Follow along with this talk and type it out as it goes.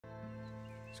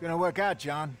It's gonna work out,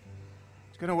 John.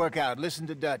 It's gonna work out. Listen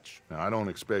to Dutch. Now, I don't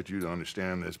expect you to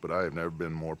understand this, but I have never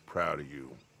been more proud of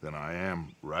you than I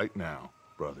am right now,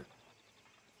 brother.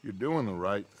 You're doing the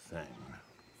right thing.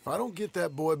 If I don't get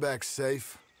that boy back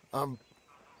safe,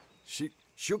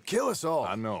 she'll kill us all.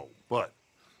 I know, but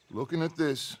looking at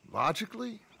this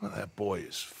logically, well, that boy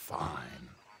is fine.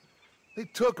 They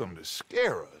took him to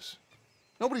scare us.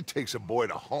 Nobody takes a boy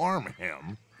to harm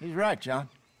him. He's right, John.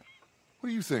 What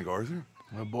do you think, Arthur?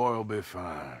 The boy will be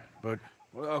fine. But,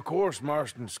 well, of course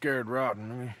Marston's scared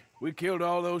rotten. I mean, we killed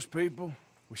all those people.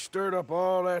 We stirred up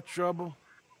all that trouble.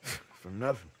 For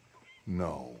nothing.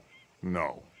 No,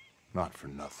 not for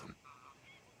nothing.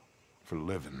 For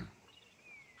living.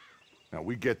 Now,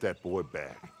 we get that boy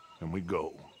back, and we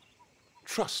go.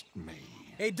 Trust me.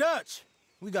 Hey, Dutch,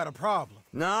 we got a problem.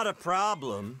 Not a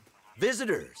problem.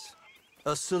 Visitors.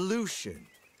 A solution.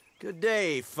 Good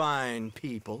day, fine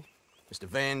people. Mr.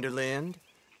 van der Linde,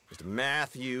 Mr.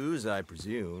 Matthews, I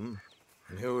presume.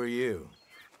 And who are you?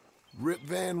 Rip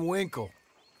Van Winkle.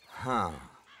 Huh.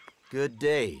 Good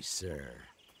day, sir.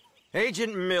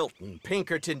 Agent Milton,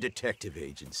 Pinkerton Detective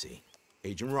Agency.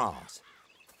 Agent Ross.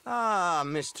 Ah,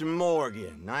 Mr.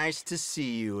 Morgan, nice to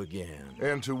see you again.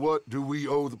 And to what do we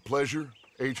owe the pleasure,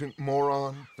 Agent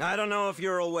Moron? I don't know if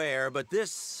you're aware, but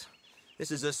this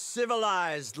is a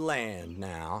civilized land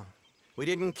now. We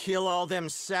didn't kill all them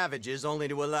savages only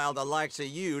to allow the likes of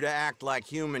you to act like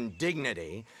human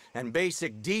dignity and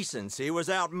basic decency was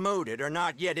outmoded or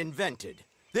not yet invented.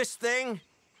 This thing,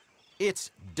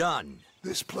 it's done.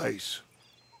 This place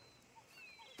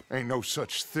ain't no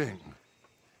such thing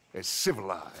as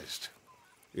civilized.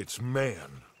 It's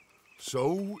man,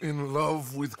 so in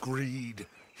love with greed,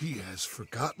 he has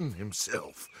forgotten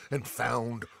himself and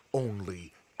found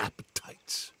only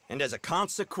appetites. And as a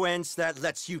consequence, that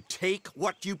lets you take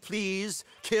what you please,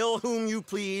 kill whom you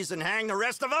please, and hang the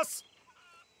rest of us?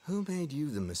 Who made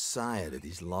you the messiah to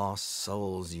these lost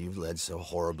souls you've led so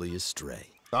horribly astray?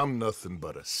 I'm nothing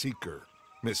but a seeker,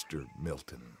 Mr.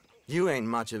 Milton. You ain't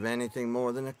much of anything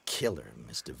more than a killer,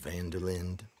 Mr. van der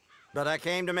Linde. But I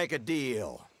came to make a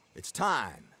deal. It's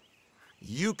time.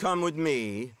 You come with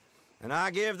me, and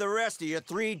I give the rest of you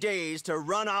 3 days to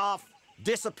run off,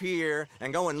 disappear,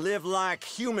 and go and live like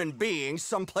human beings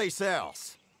someplace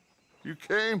else. You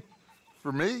came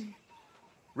for me?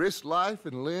 Risk life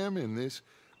and limb in this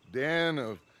den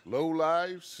of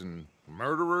lowlifes and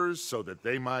murderers so that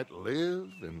they might live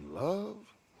and love?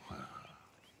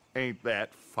 Ain't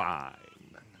that fine?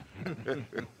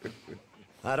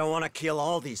 I don't want to kill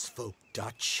all these folk,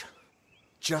 Dutch.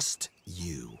 Just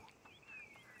you.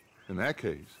 In that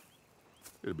case,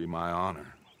 it'd be my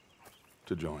honor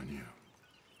to join you.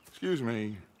 Excuse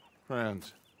me,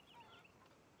 friends.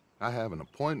 I have an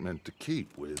appointment to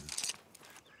keep with...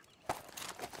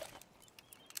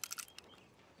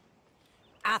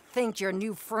 I think your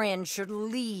new friend should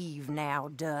leave now,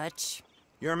 Dutch.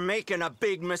 You're making a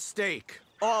big mistake.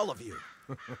 All of you.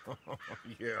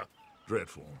 Yeah,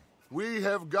 dreadful. We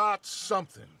have got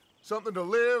something. Something to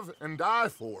live and die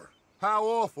for. How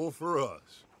awful for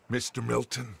us. Mr.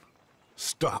 Milton,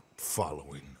 stop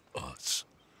following us.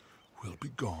 We'll be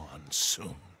gone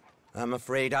soon. I'm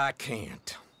afraid I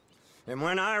can't. And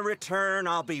when I return,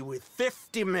 I'll be with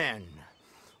 50 men.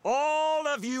 All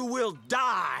of you will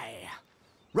die.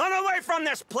 Run away from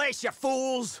this place, you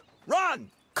fools! Run!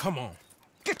 Come on.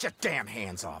 Get your damn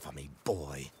hands off of me,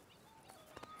 boy.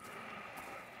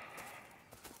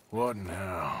 What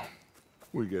now?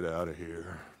 We get out of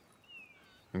here.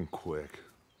 And quick.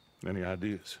 Any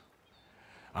ideas?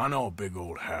 I know a big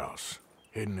old house,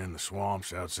 hidden in the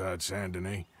swamps outside Saint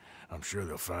Denis. I'm sure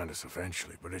they'll find us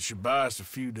eventually, but it should buy us a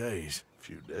few days. A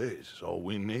few days is all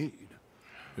we need.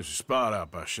 There's a spot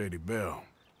out by Shady Belle.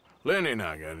 Linde and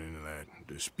I got into that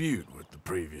dispute with the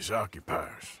previous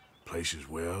occupiers. Place is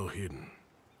well hidden.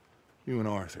 You and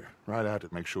Arthur, ride out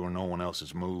to make sure no one else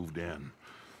has moved in.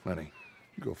 Lenny,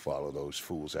 you go follow those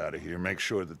fools out of here. Make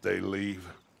sure that they leave.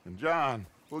 And John,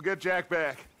 we'll get Jack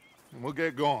back, and we'll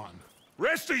get going.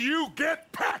 Rest of you,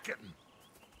 get packing!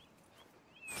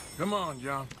 Come on,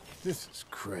 John. This is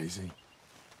crazy.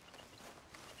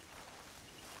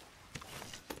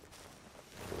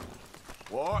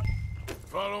 What?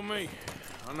 Follow me.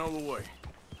 I know the way.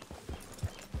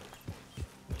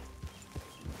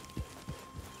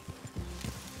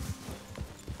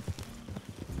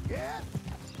 Yeah?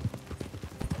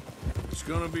 It's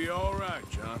gonna be all right,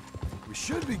 John. We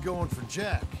should be going for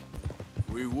Jack.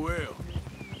 We will.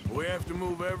 We have to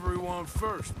move everyone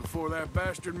first before that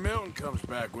bastard Milton comes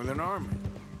back with an army.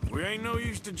 We ain't no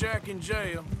use to Jack in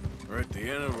jail or at the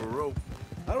end of a rope.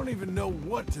 I don't even know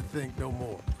what to think no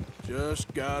more.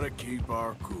 Just gotta keep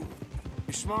our cool.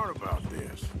 Be smart about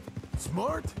this.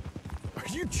 Smart?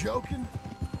 Are you joking?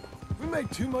 We made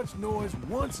too much noise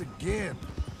once again.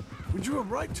 We drew 'em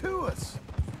right to us.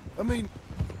 I mean,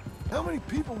 how many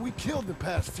people we killed the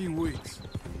past few weeks?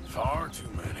 Far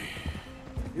too many.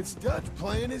 It's Dutch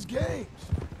playing his games.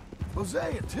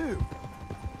 Hosea, too.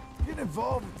 Getting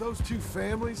involved with those two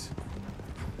families.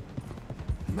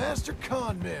 Master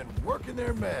con men working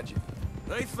their magic.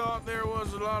 They thought there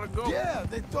was a lot of gold. Yeah,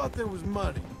 they thought there was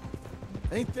money.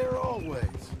 Ain't there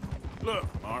always? Look,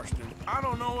 Marston, I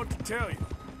don't know what to tell you.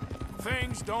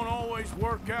 Things don't always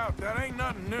work out. That ain't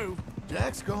nothing new.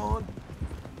 Jack's gone.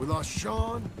 We lost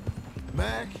Sean,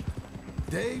 Mac,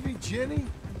 Davy, Jenny.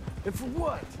 And for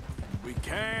what? We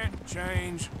can't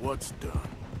change what's done.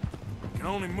 We can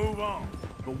only move on.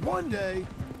 But one day,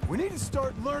 we need to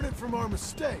start learning from our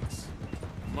mistakes.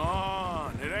 Come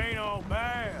on, it ain't all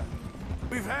bad.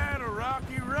 We've had a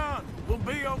rocky run. We'll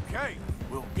be okay.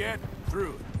 We'll get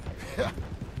through it.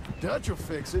 Dutch will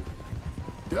fix it.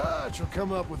 Dutch will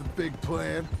come up with a big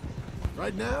plan.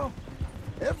 Right now,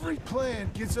 every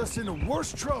plan gets us into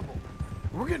worse trouble.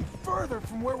 We're getting further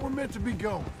from where we're meant to be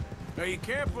going. Now, you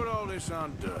can't put all this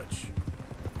on Dutch.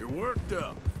 You're worked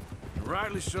up, and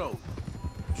rightly so.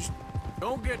 Just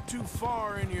don't get too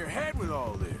far in your head with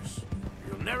all this.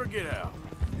 You'll never get out.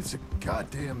 It's a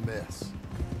goddamn mess.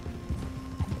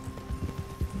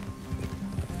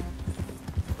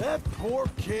 That poor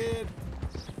kid.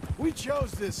 We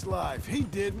chose this life. He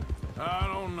didn't. I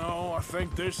don't know. I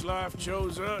think this life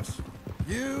chose us.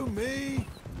 You, me,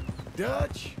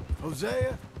 Dutch,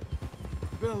 Hosea.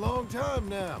 It's been a long time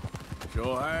now.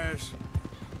 Sure has.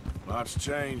 Lots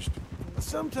changed. I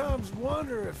sometimes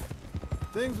wonder if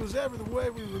things was ever the way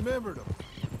we remembered them.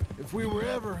 If we were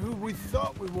ever who we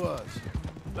thought we was.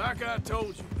 Like I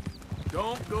told you,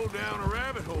 don't go down a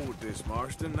rabbit hole with this,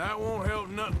 Marston. That won't help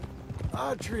nothing.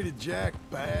 I treated Jack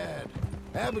bad.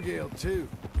 Abigail, too.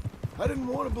 I didn't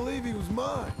want to believe he was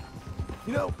mine.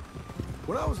 You know,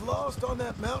 when I was lost on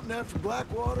that mountain after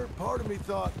Blackwater, part of me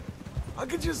thought I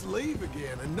could just leave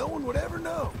again and no one would ever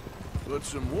know. But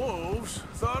some wolves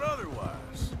thought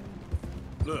otherwise.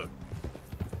 Look,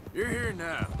 you're here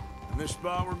now, and this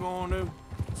spot we're going to,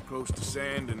 it's close to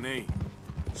Saint Denis.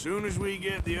 As soon as we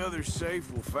get the others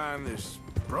safe, we'll find this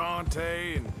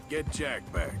Bronte and get Jack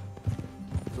back.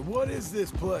 So what is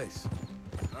this place?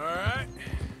 All right.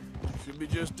 Should be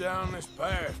just down this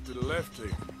path to the left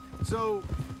here. So,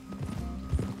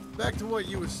 back to what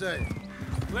you were saying.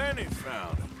 Linde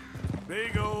found it.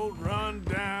 Big old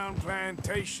run-down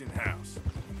plantation house.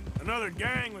 Another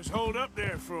gang was holed up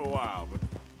there for a while, but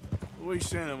we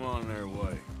sent them on their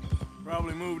way.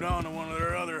 Probably moved on to one of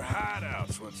their other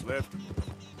hideouts, what's left of them.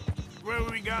 Where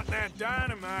we got that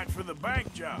dynamite for the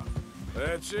bank job.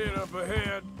 That's it up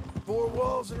ahead. 4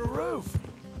 walls and a roof.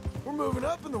 We're moving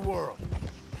up in the world.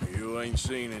 You ain't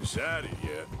seen inside it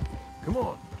yet. Come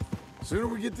on. The sooner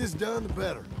we get this done, the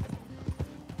better.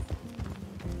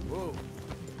 Whoa.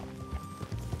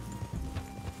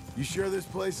 You sure this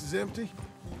place is empty?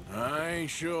 I ain't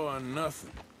sure on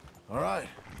nothing. All right.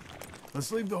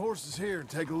 Let's leave the horses here and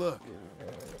take a look.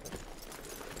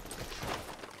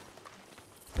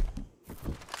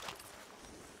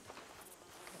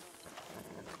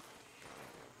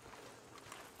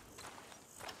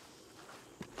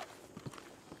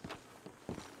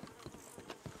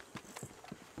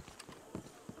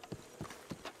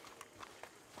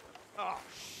 Oh,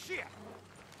 shit!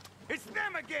 It's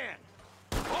them again!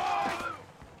 Oh!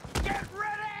 Get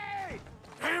ready!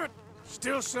 Damn it!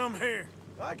 Still some here.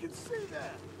 I can see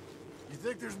that. You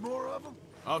think there's more of them?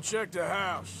 I'll check the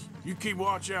house. You keep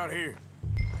watch out here.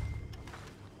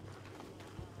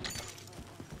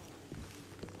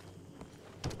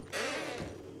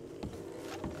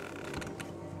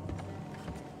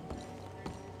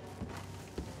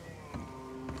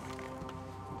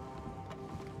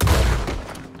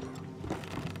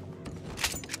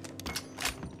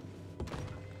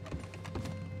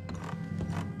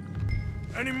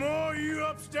 Any more of you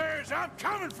upstairs? I'm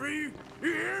coming for you!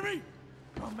 You hear me?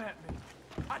 Come at me.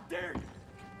 I dare you.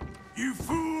 You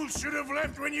fools should have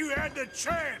left when you had the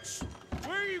chance!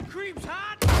 Where are you creeps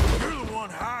hiding? You're the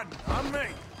one hiding, not me.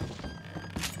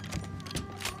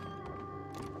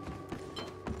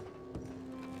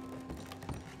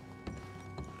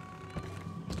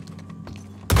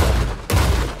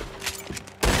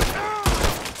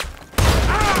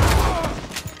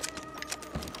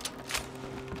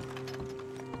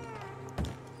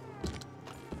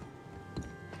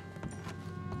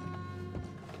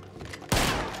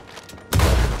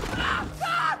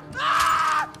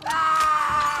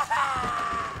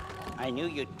 I knew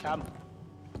you'd come.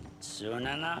 Soon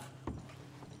enough,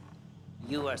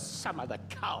 you or some other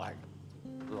coward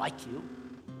like you,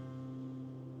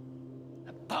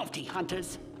 the bounty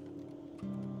hunters,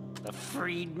 the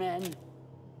freedmen,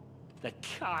 the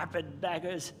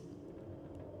carpetbaggers,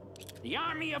 the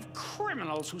army of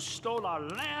criminals who stole our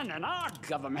land and our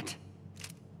government.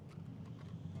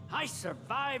 I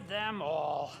survived them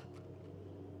all.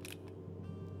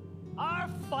 Our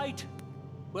fight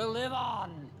will live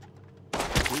on.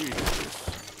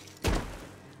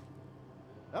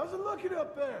 How's it looking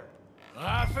up there?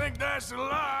 I think that's a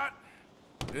lot.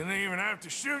 Didn't even have to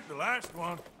shoot the last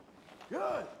one.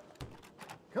 Good.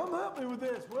 Come help me with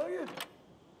this, will you?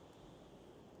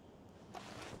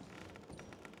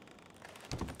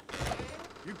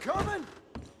 You coming?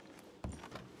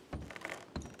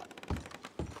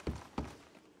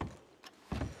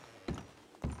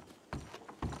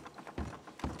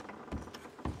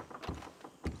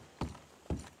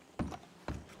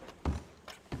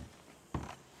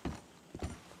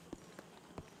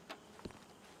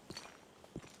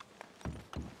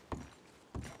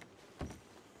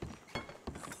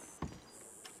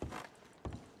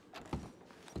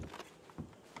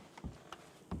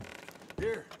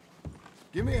 Here,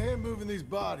 give me a hand moving these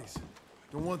bodies.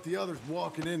 Don't want the others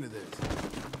walking into this.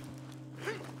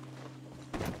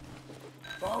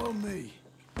 Follow me.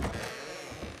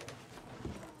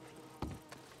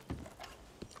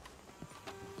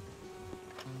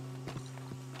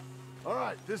 All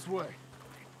right, this way.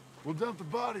 We'll dump the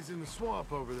bodies in the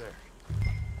swamp over there.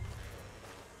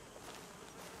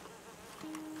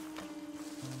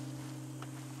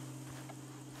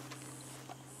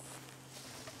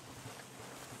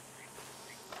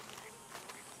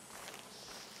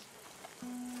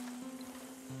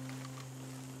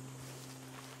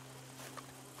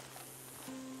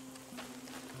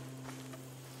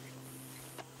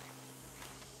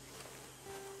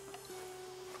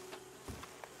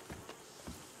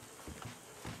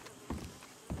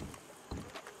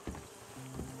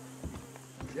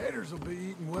 Gators will be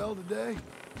eating well today.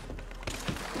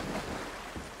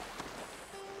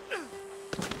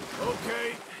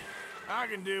 Okay, I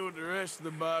can deal with the rest of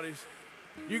the bodies.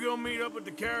 You go meet up with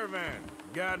the caravan,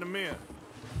 guide them in.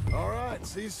 All right,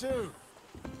 see you soon.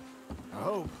 I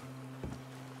hope.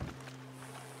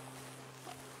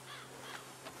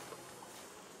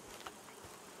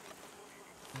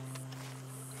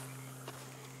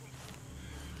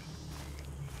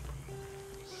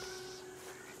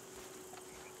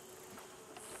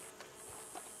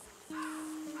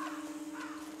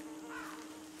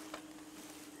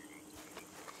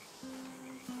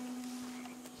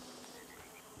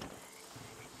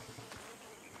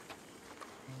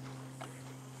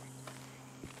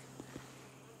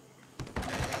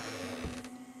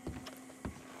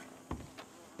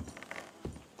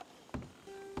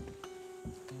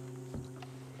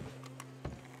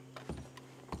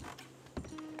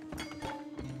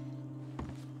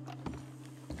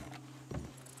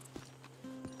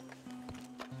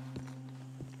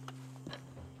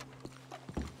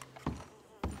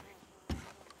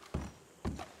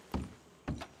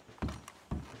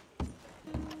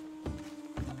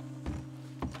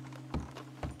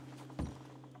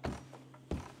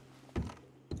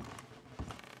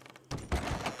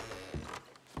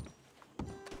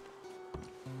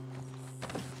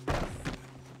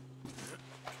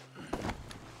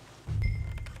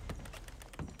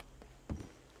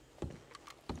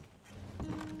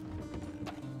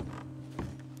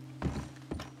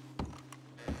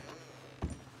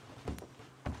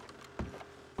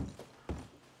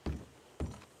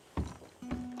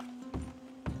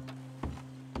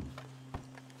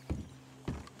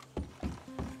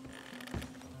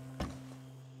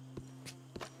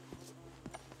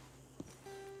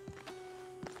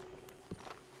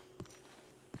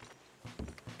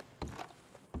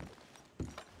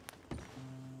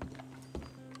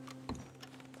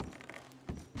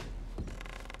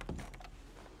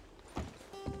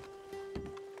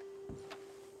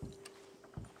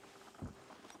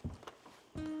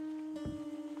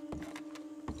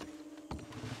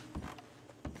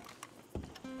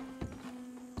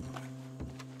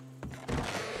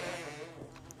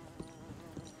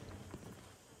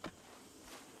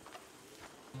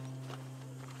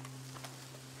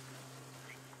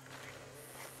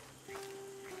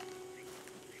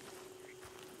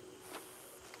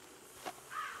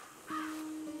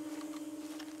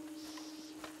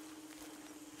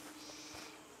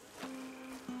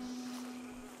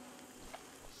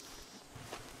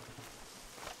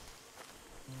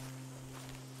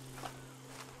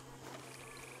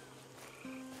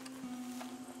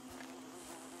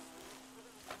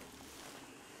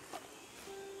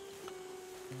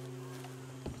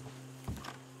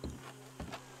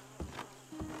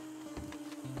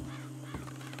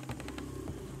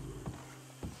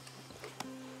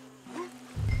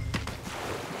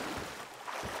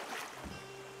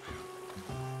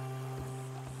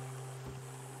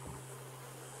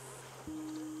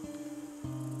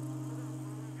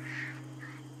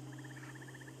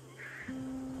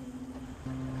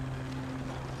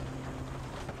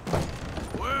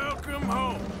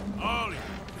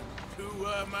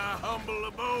 my humble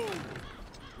abode.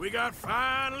 We got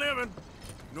fine living.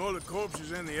 Ignore the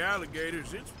corpses and the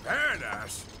alligators. It's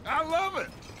paradise. I love it.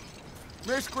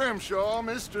 Miss Grimshaw,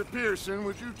 Mr. Pearson,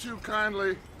 would you two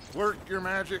kindly work your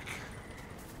magic?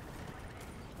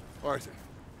 Arthur,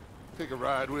 take a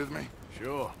ride with me.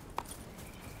 Sure.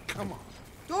 Come on.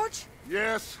 George,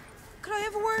 Yes? could I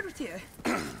have a word with you?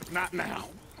 Not now.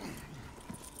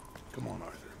 Come on,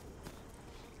 Arthur.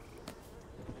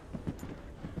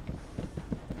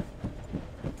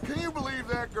 Can you believe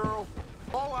that girl?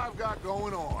 All I've got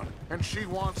going on, and she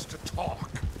wants to talk.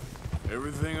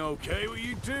 Everything okay with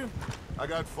you two? I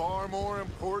got far more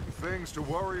important things to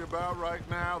worry about right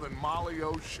now than Molly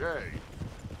O'Shea.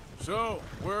 So,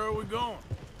 where are we going?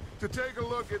 To take a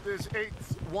look at this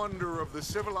eighth wonder of the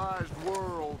civilized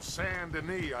world, Saint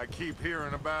Denis, I keep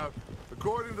hearing about.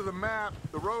 According to the map,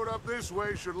 the road up this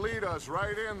way should lead us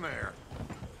right in there.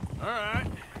 All right.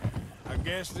 I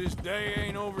guess this day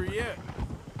ain't over yet.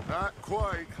 Not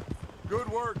quite. Good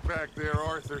work back there,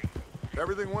 Arthur.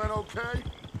 Everything went okay?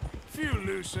 Few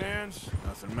loose ends,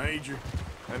 nothing major.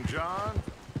 And John?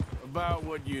 About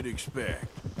what you'd expect.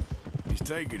 He's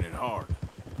taking it hard.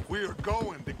 We are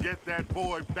going to get that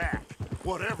boy back,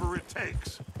 whatever it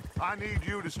takes. I need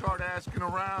you to start asking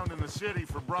around in the city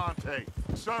for Bronte.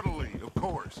 Subtly, of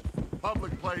course.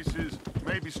 Public places,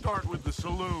 maybe start with the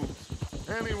saloons.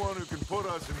 Anyone who can put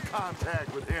us in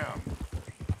contact with him.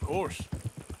 Of course.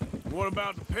 What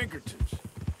about the Pinkertons?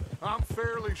 I'm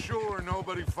fairly sure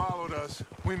nobody followed us.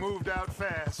 We moved out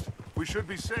fast. We should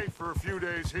be safe for a few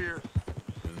days here.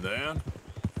 And then?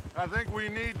 I think we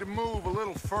need to move a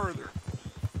little further.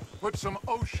 Put some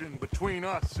ocean between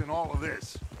us and all of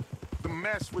this. The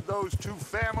mess with those two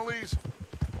families,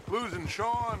 losing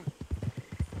Sean.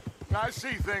 I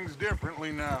see things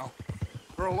differently now.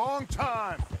 For a long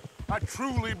time, I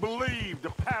truly believed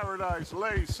a paradise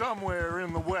lay somewhere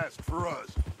in the West for us.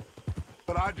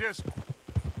 But I just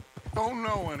don't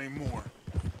know anymore.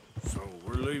 So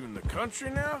we're leaving the country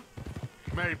now?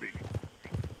 Maybe.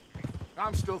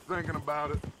 I'm still thinking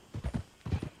about it.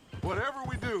 Whatever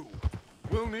we do,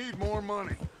 we'll need more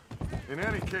money. In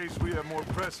any case, we have more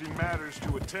pressing matters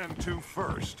to attend to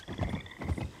first.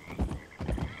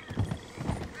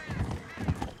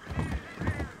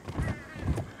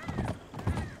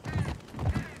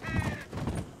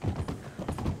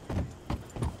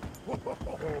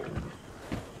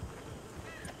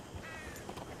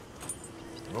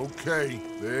 Okay,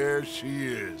 there she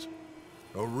is.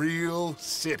 A real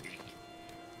city.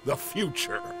 The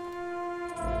future.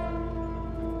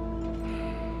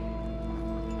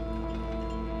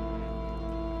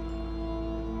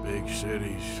 Big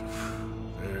cities.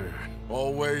 They're...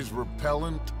 Always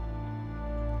repellent.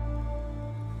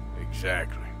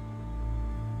 Exactly.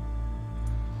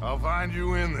 I'll find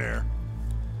you in there.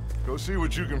 Go see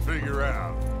what you can figure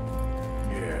out.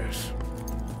 Yes.